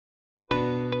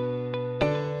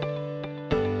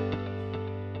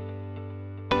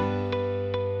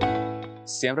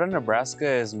Siembra Nebraska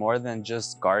is more than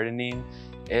just gardening.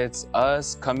 It's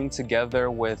us coming together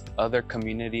with other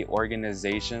community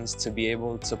organizations to be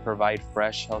able to provide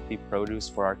fresh, healthy produce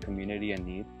for our community in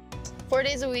need. 4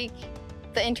 days a week,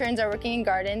 the interns are working in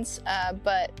gardens,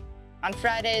 but on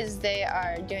Fridays they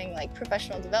are doing like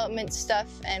professional development stuff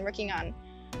and working on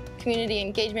community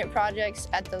engagement projects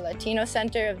at the Latino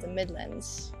Center of the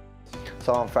Midlands.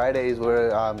 So on Fridays,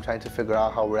 we're trying to figure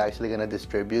out how we're actually going to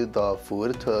distribute the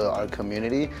food to our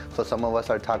community. So some of us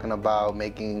are talking about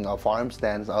making farm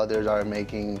stands, others are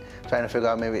trying to figure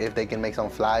out maybe if they can make some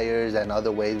flyers and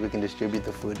other ways we can distribute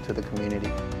the food to the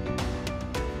community.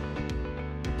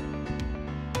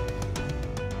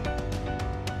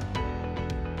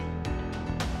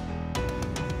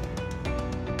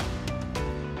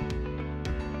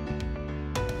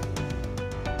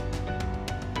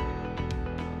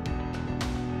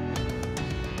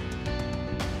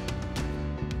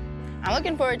 I'm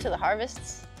looking forward to the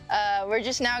harvests. We're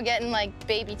just now getting like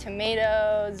baby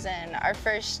tomatoes and our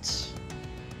first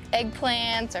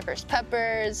eggplants, our first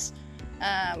peppers.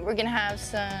 We're gonna have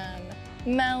some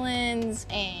melons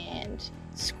and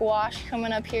squash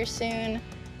coming up here soon.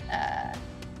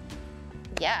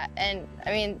 Yeah, and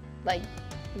I mean, like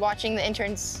watching the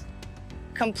interns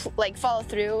follow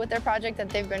through with their project that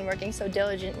they've been working so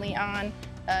diligently on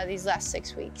these last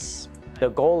 6 weeks. The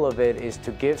goal of it is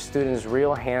to give students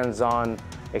real hands-on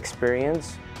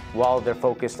experience while they're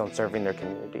focused on serving their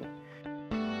community.